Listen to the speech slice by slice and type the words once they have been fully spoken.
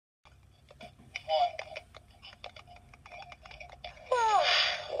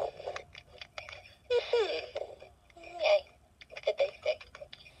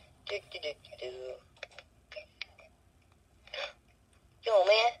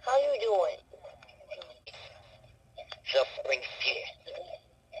How you doing? So brings here.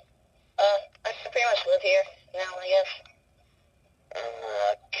 I pretty much live here now, I guess.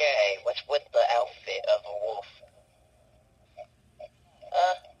 Okay, what's with the outfit of a wolf?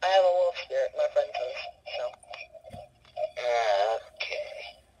 I have a wolf spirit, my friend says, so. Okay.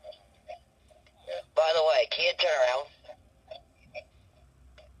 By the way, can you turn around?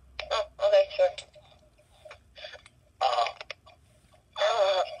 Oh, okay, sure.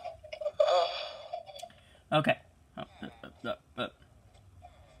 Okay.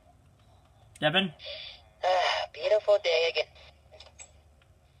 Devin? Beautiful day again.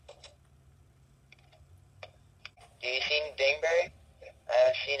 Do you see Dingberry? I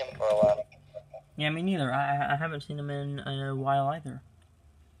haven't seen him for a while. Yeah, me neither. I haven't seen him in a while either.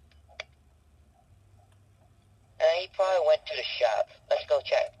 He probably went to the shop. Let's go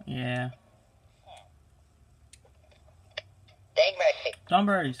check. Yeah. Dingberry.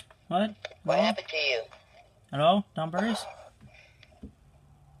 Donberries. What? What Hello? happened to you? Hello? Donberries?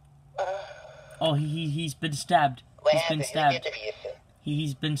 Oh, he's been stabbed. What He's happened? been stabbed. Who did this to you?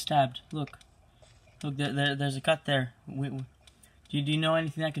 He's been stabbed. Look. Look, there's a cut there. Do you know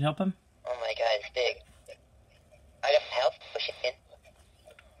anything that can help him? Oh my god, it's big. I got help. Push it in.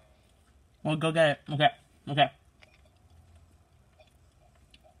 Well, go get it. Okay. Okay.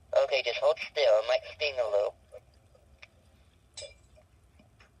 Okay, just hold still. It might sting a little.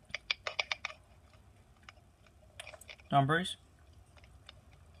 Donberries?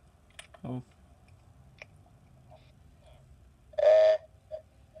 Oh.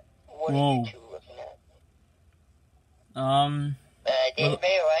 What Whoa. are you two looking at?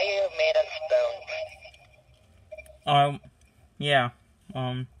 Dingberry, why are you made of stones? Yeah.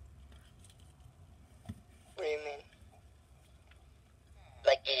 What do you mean?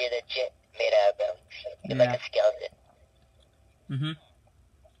 Like you're legit made out of bones. You're like a skeleton. Mm-hmm.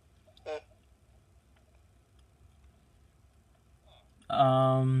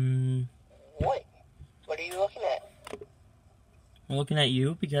 What? What are you looking at? I'm looking at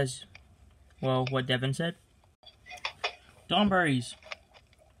you because, well, what Devin said. Donberries.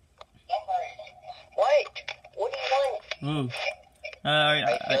 What? What do you want? Ooh. Are you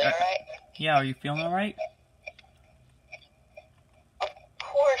feeling alright? Yeah, are you feeling alright? Of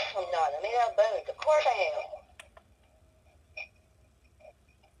course I'm not. I'm made out of bones. Of course I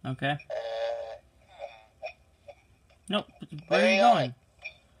am. Okay. Nope. Where are you going?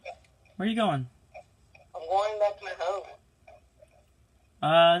 Where are you going? I'm going back to my home.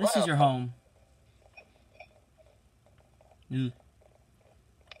 This is your home. Ooh. No,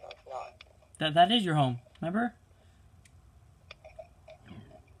 it's not. That is your home. Remember?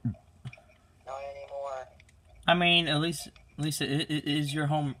 Not anymore. I mean, at least it is your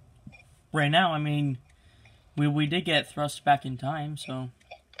home right now. I mean, we did get thrust back in time, so.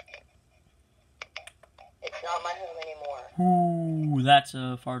 It's not my home anymore. Ooh, that's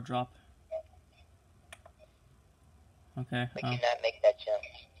a far drop. Okay. We cannot make that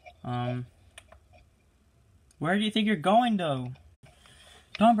jump. Where do you think you're going, though?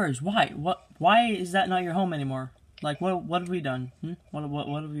 Donberries, why? Why is that not your home anymore? Like, what have we done? What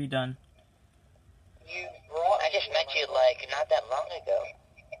have we done? I just met you, like, not that long ago.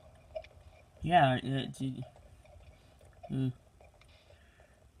 Yeah,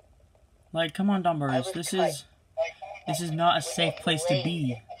 like, come on, Donberries. This is not a safe place to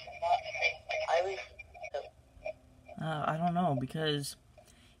be. I don't know, because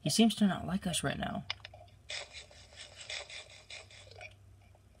he seems to not like us right now.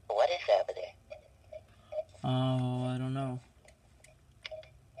 What is that over there? Oh, I don't know.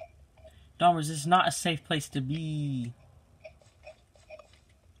 Donberries, this is not a safe place to be.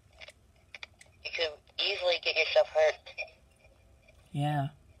 You could easily get yourself hurt. Yeah.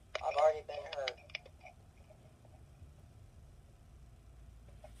 I've already been hurt.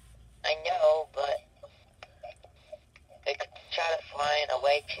 I know, but they could try to find a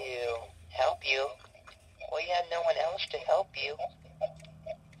way to help you. Well, you have no one else to help you.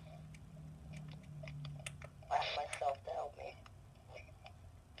 I have myself to help me.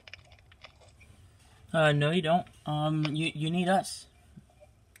 No, you don't. You need us.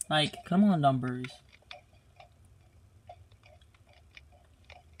 Like, come on, Donberries.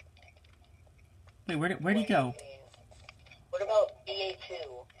 Wait, where'd he go? What about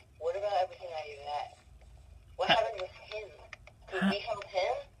BA2? What about everything I did that? What happened with him? Could we help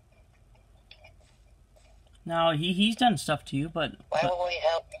him? No, he's done stuff to you, but... Why would we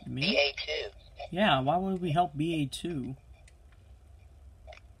help me? BA2? Yeah, why would we help BA2?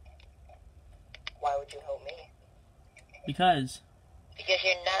 Why would you help me? Because... Because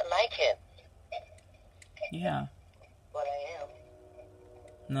you're not like him. Yeah. But I am.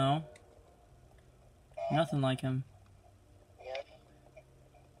 No. Nothing like him. Yep.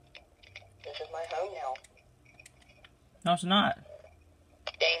 This is my home now. No, it's not.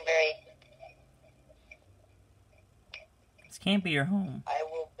 Daneberry, This can't be your home. I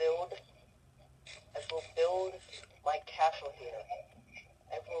will build my castle here.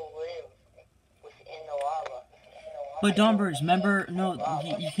 I will live within the lava. But Donbridge, remember, no,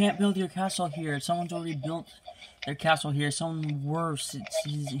 you can't build your castle here. Someone's already built their castle here. Someone worse.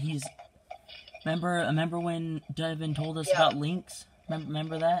 He's. Remember when Devin told us about Lynx?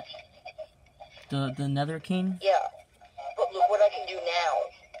 Remember that? The Nether King? Yeah, but look what I can do now.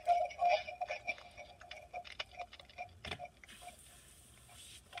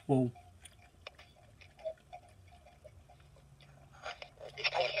 Whoa.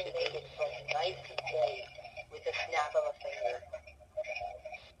 I can make it from night to day with a snap of a finger.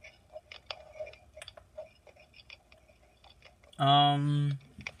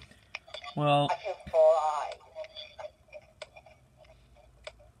 Well, I can fly.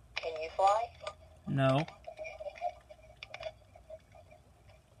 Can you fly? no.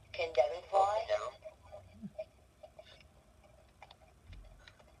 Can Devin fly? No.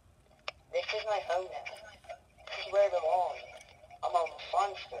 This is my home now. This is where I belong. I'm a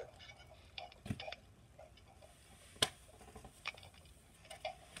monster.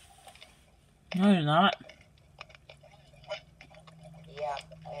 No, you're not. Yeah,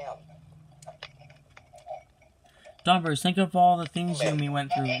 I am. Donbridge, think of all the things you and me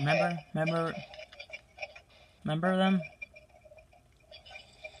went through. Remember them?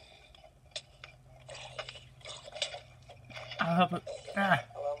 I'll help it. Ah.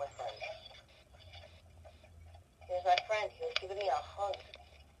 Hello, my friend. Here's my friend. He was giving me a hug.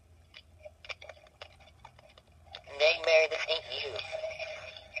 Daneberry, this ain't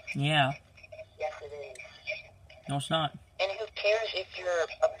you. Yeah. Yes, it is. No, it's not. And who cares if you're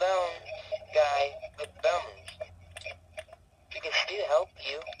a bone guy with bones? We can still help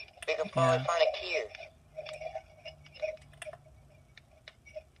you. We can probably find a cure.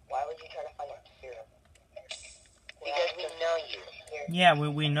 Why would you try to find a cure? Because we know you. Yeah,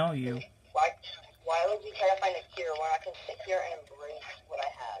 we know you. Why would you try to find a cure when I can sit here and embrace what I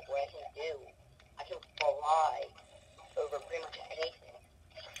have, what I can do? I can fly over pretty much anything.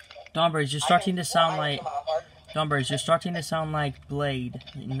 Donbridge, you're starting to sound like Donbridge. You're starting to sound like Blade.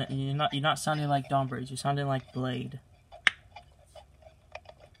 You're not sounding like Donbridge. You're sounding like Blade.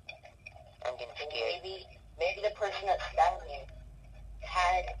 I'm getting scared. Maybe the person that stabbed me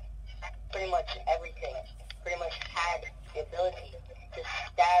had pretty much everything. Pretty much had the ability to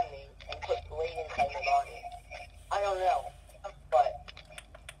stab me and put blade inside my body. I don't know, but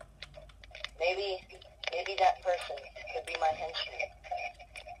maybe that person could be my henchman.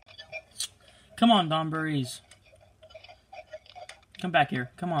 Come on, Donbridge. Come back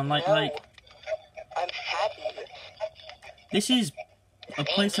here. Come on, like. I'm happy. This is a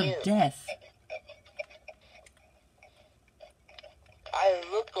place of death. I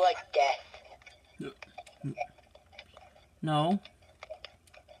look like death. No.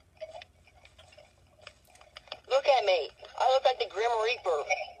 Look at me. I look like the Grim Reaper.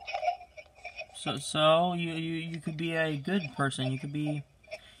 So you could be a good person. You could be.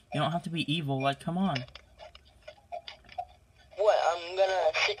 You don't have to be evil. Like, come on. What? I'm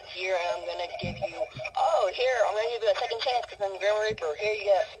gonna sit here and I'm gonna give you. Oh, here. I'm gonna give you a second chance because I'm Grim Reaper. Here you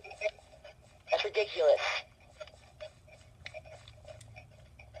go. That's ridiculous.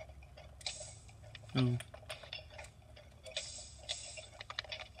 Ooh.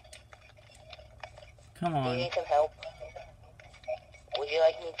 Come Do you on. need some help? Would you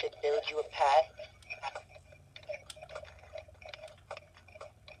like me to build you a path?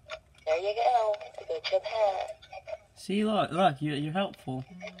 There you go. To build your path. See, look, you're helpful.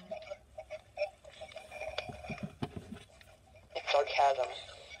 It's sarcasm.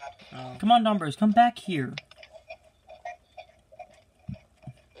 Come on, Donbridge, come back here.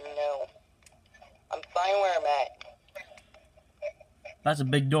 No. I'm fine where I'm at. That's a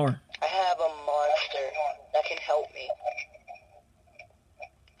big door. I have a monster that can help me.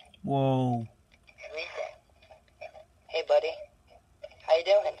 Whoa. Hey, buddy. How you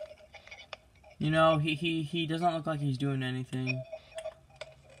doing? You know, he doesn't look like he's doing anything.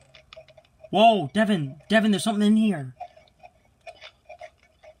 Whoa, Devin, there's something in here.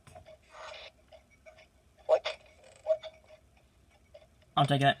 What? I'll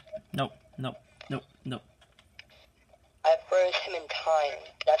take it. Nope. I froze him in time.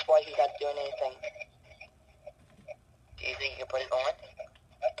 That's why he's not doing anything. Do you think you can put it on?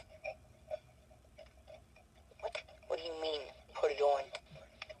 What? What do you mean, put it on?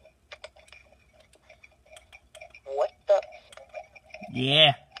 What the?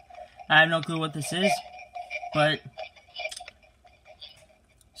 Yeah. I have no clue what this is, but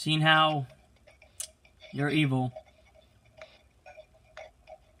seeing how you're evil,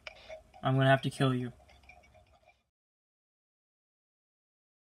 I'm gonna have to kill you.